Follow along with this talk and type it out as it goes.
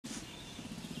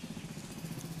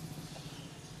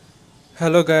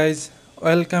Hello guys,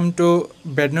 welcome to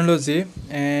Bednology.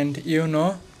 And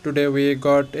today we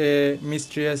got a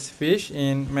mysterious fish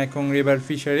in Mekong River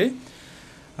fishery.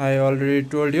 I already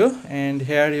told you, and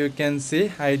here you can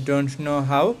see I don't know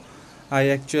how I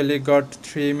actually got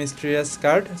three mysterious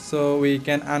cards, so we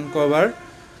can uncover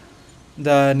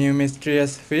the new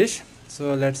mysterious fish.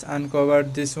 So let's uncover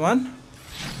this one.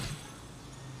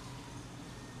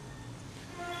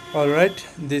 Alright,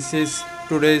 this is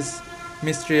today's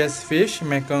mysterious fish,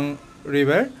 Mekong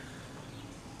River.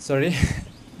 Sorry,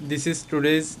 this is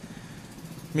today's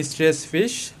mysterious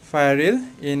fish, fire eel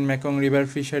in Mekong River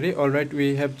fishery. Alright,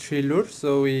 we have three lures,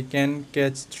 so we can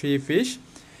catch three fish,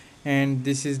 and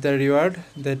this is the reward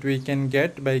that we can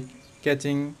get by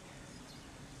catching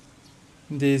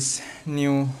this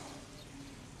new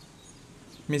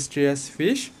mysterious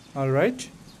fish. Alright,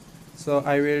 so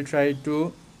I will try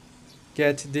to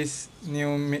catch this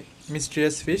new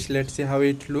mysterious fish. Let's see how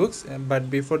it looks. But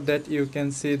before that, you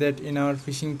can see that in our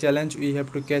fishing challenge we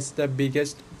have to catch the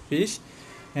biggest fish,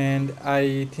 and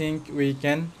I think we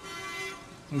can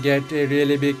get a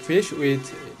really big fish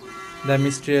with the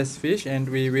mysterious fish, and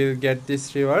we will get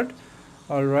this reward.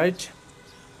 Alright,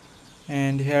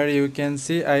 and here you can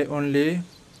see I only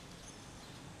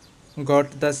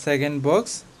got the second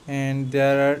box, and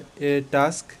there are a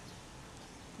task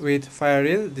with fire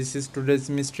eel. This is today's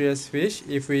mysterious fish.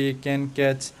 If we can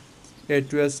catch a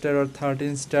 12 star or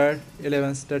 13 star,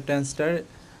 11 star, 10 star,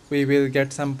 we will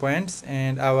get some points,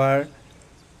 and our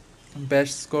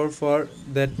best score for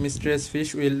that mysterious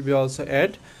fish will be also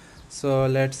add. So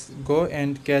let's go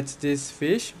and catch this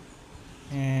fish,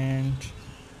 and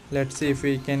let's see if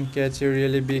we can catch a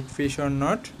really big fish or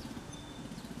not.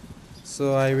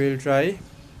 So I will try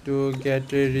to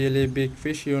get a really big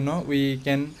fish. We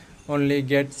can only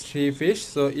get three fish,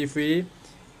 so if we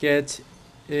catch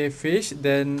a fish,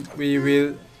 then we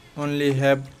will only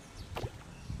have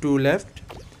two left.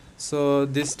 So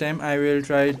this time I will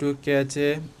try to catch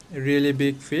a really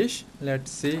big fish.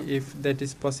 Let's see if that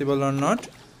is possible or not.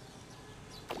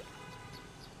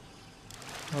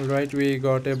 Alright, we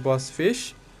got a boss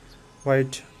fish,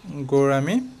 white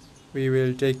gourami. We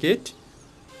will take it.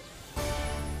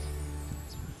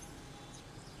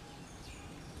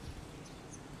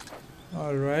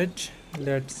 Alright,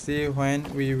 let's see when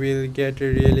we will get a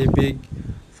really big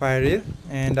fire eel,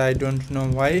 and I don't know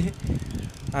why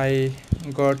I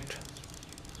got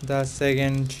the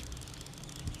second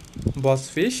boss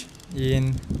fish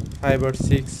in 5 or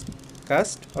 6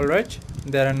 cast. Alright,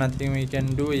 there are nothing we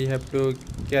can do, we have to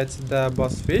catch the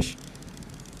boss fish.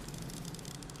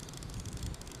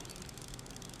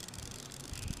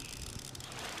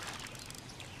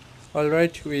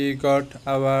 Alright, we got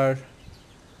our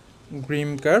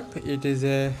grim carp. It is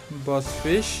a boss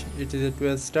fish, it is a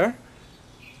 12 star.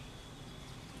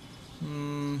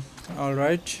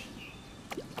 Alright,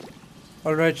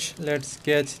 let's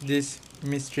catch this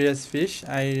mysterious fish.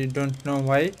 I don't know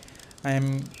why I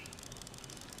am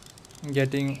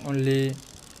getting only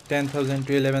 10,000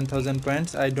 to 11,000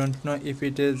 points. I don't know if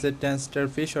it is a 10 star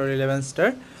fish or 11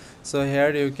 star. So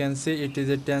here you can see it is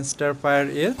a 10 star fire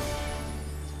eel,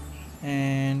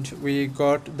 and we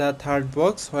got the third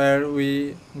box where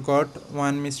we got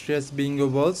one mysterious bingo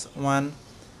balls, one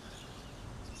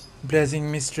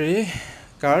blazing mystery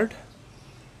card,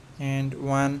 and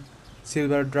one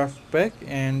silver draft pack,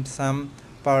 and some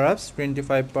power-ups,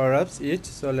 25 power-ups each.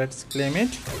 So let's claim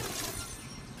it.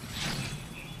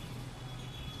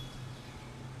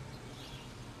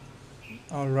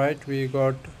 Alright, we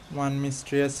got one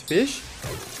mysterious fish,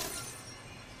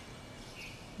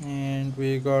 and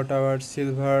we got our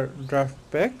silver draft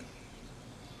pack,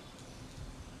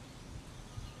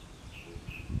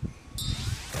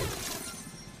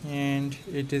 and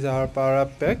it is our power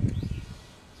up pack.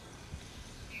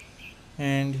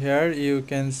 And here you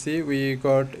can see we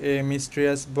got a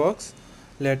mysterious box.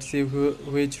 Let's see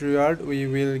which reward we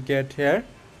will get here.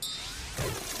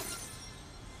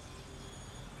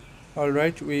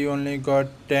 Alright, we only got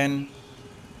 10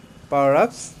 power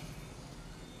ups.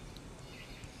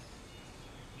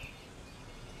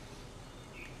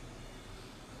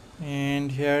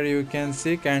 And here you can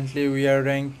see currently we are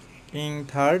ranking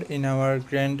third in our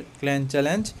grand clan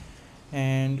challenge,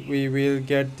 and we will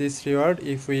get this reward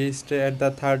if we stay at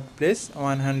the third place,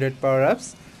 100 power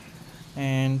ups.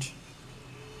 And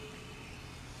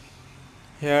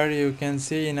here you can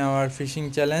see in our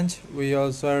fishing challenge we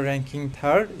also are ranking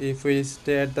third. If we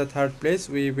stay at the third place,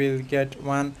 we will get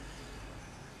one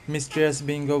mysterious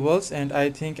bingo balls, and I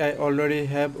think I already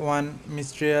have one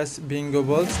mysterious bingo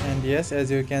balls, and yes,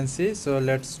 as you can see. So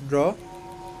let's draw,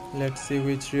 let's see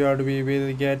which reward we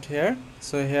will get here.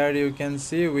 So here you can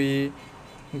see we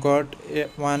got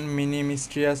one mini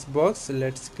mysterious box.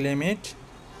 Let's claim it.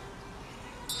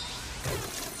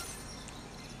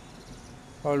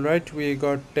 Alright, we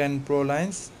got 10 pro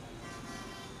lines.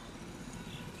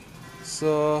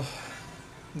 So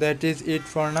that is it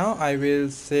for now. I will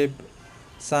save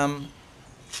some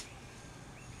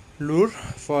lure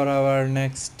for our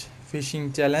next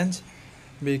fishing challenge,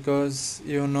 because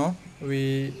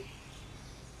we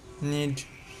need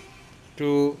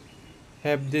to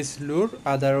have this lure.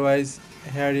 Otherwise,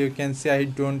 here you can see I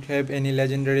don't have any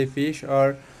legendary fish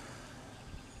or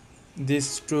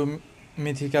these two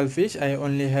mythical fish. I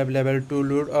only have level 2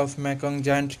 lure of Mekong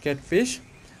giant catfish.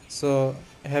 So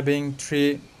having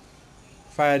 3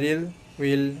 fire eel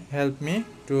will help me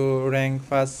to rank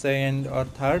first, second or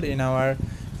third in our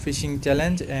fishing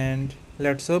challenge, and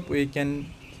let's hope we can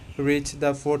reach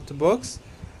the fourth box.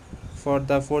 For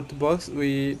the fourth box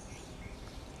we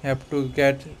have to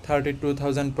get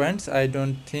 32,000 points. I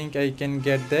don't think I can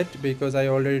get that, because I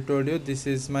already told you this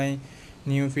is my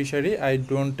new fishery. I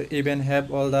don't even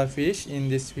have all the fish in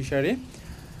this fishery.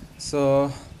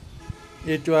 So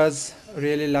it was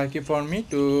really lucky for me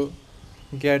to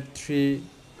get 3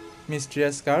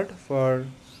 mysterious card for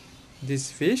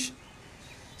this fish.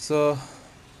 So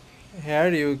here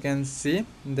you can see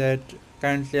that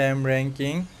currently I am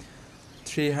ranking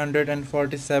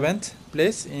 347th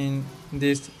place in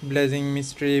this blazing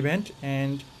mystery event,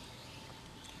 and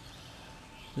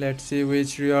let's see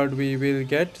which reward we will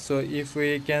get. So if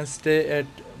we can stay at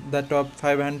the top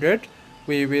 500,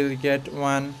 we will get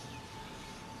one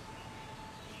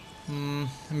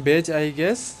badge, I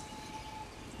guess,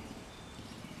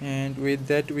 and with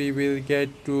that we will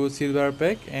get 2 silver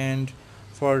pack and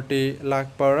 40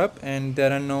 luck power up, and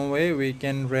there are no way we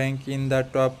can rank in the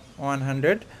top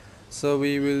 100, so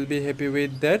we will be happy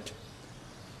with that.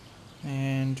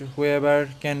 And whoever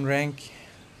can rank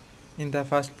in the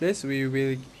first place, we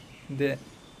will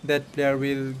that player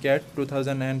will get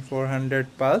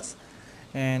 2400 pulse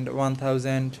and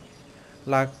 1000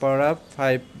 luck power up,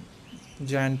 5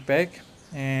 giant pack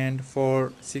and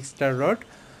 4 6-star rod.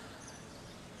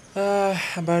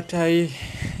 But I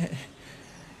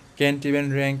can't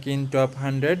even rank in top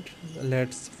 100.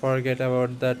 Let's forget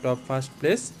about the top first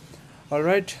place.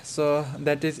 Alright, so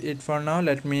that is it for now.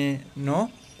 Let me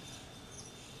know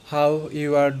how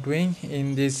you are doing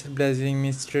in this blazing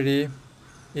mystery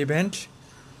event,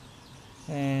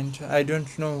 and I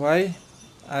don't know why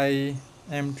I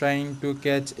am trying to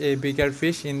catch a bigger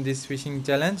fish in this fishing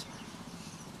challenge.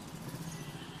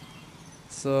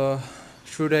 So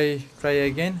should I try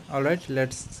again? Alright,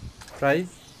 let's try.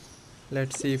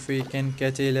 Let's see if we can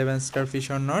catch a 11-star fish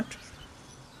or not.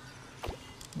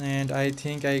 And I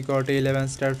think I got a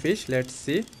 11-star fish. Let's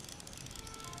see.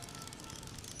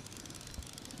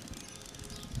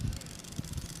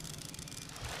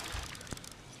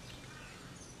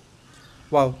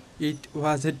 Wow, it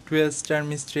was a 12-star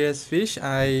mysterious fish.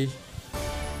 I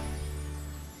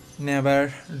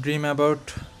never dream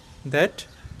about that,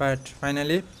 but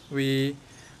finally we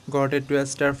got a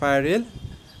 12-star fire eel.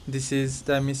 This is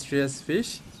the mysterious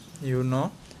fish.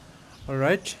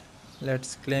 Alright,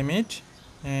 let's claim it,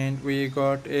 and we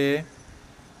got a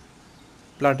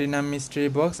platinum mystery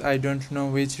box. I don't know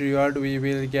which reward we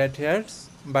will get here,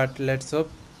 but let's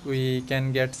hope we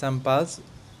can get some pulse.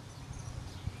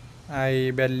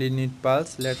 I barely need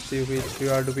pulse. Let's see which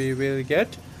reward we will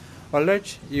get.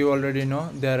 Alright, you already know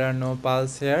there are no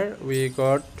pulse here. We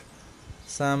got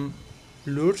some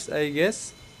lures, I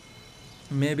guess.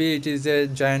 Maybe it is a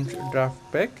giant draft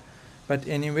pack, but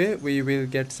anyway we will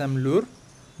get some lure.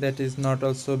 That is not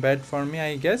also bad for me,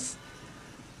 I guess.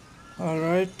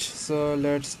 Alright, so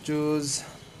let's choose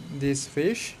this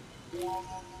fish,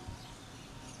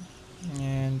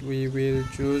 and we will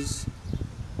choose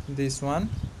this one.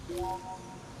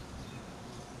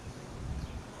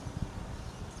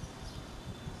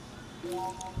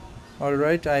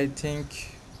 Alright, I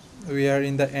think we are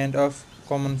in the end of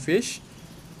common fish.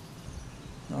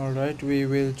 Alright, we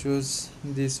will choose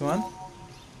this one.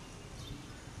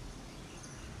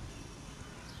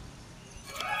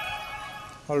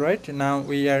 Alright, now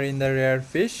we are in the rare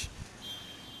fish.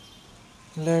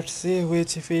 Let's see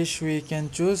which fish we can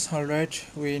choose. Alright,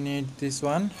 we need this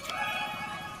one,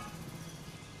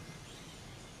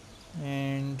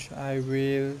 and I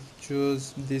will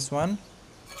choose this one.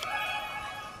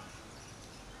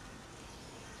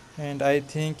 And I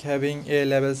think having a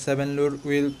level 7 lure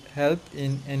will help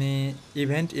in any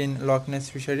event in Loch Ness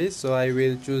fisheries, so I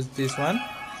will choose this one.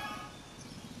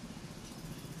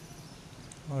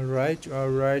 Alright,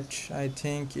 I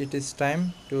think it is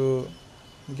time to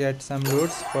get some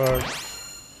lures for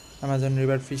Amazon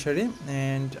River fishery,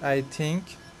 and I think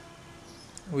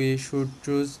we should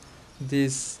choose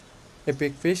this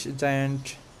epic fish,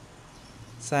 giant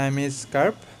Siamese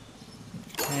carp,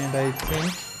 and I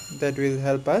think that will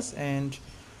help us. And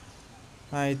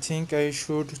I think I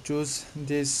should choose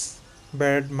this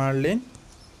bird marlin.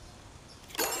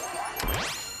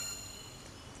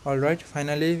 Alright,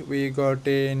 finally we got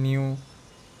a new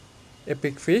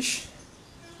epic fish,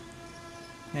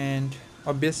 and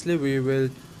obviously we will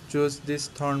choose this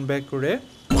thornback ray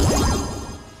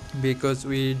because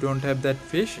we don't have that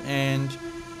fish, and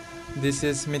this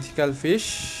is mythical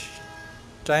fish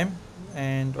time,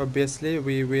 and obviously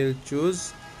we will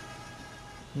choose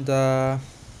the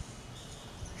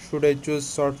should I choose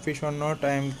swordfish or not.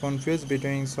 I am confused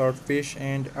between swordfish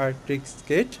and arctic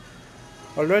skate.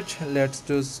 Alright, let's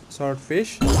choose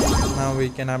swordfish. Now we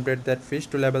can update that fish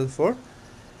to level 4,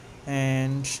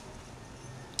 and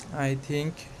I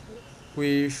think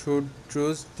we should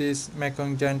choose this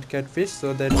Mekong giant catfish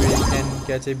so that we can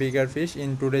catch a bigger fish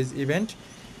in today's event.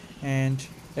 And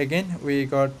again we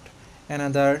got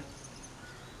another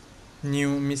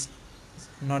new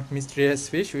not mysterious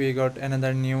fish, we got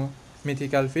another new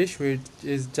mythical fish, which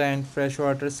is giant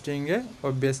freshwater stingray.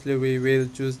 Obviously we will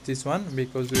choose this one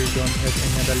because we don't have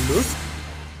any other loot.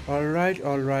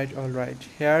 Alright,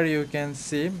 here you can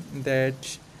see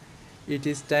that it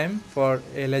is time for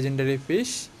a legendary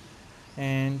fish,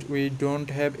 and we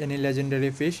don't have any legendary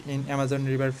fish in Amazon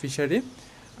River fishery.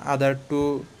 Other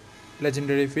two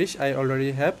legendary fish I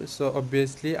already have, so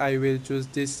obviously I will choose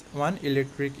this one,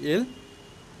 electric eel.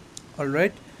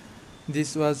 Alright,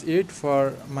 this was it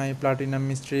for my platinum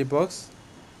mystery box,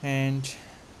 and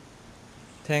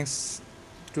thanks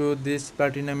to this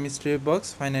platinum mystery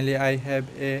box finally I have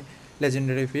a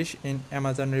legendary fish in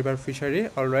Amazon River fishery.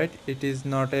 Alright, it is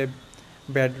not a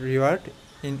bad reward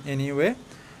in any way,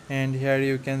 and here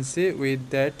you can see with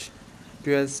that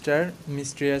 12-star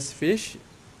mysterious fish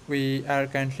we are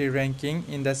currently ranking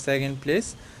in the second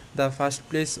place. The first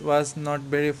place was not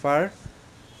very far,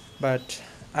 but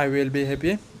I will be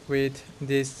happy with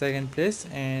this second place,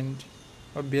 and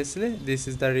obviously this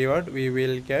is the reward. We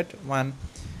will get 1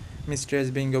 mysterious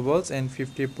bingo balls and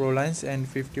 50 pro lines and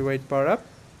 50 weight power up.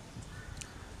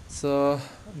 So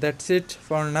that's it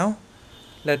for now.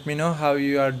 Let me know how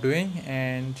you are doing,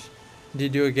 and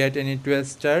did you get any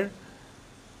 12-star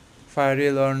fire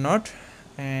reel or not.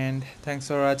 And thanks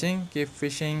for watching. Keep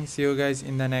fishing. See you guys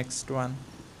in the next one.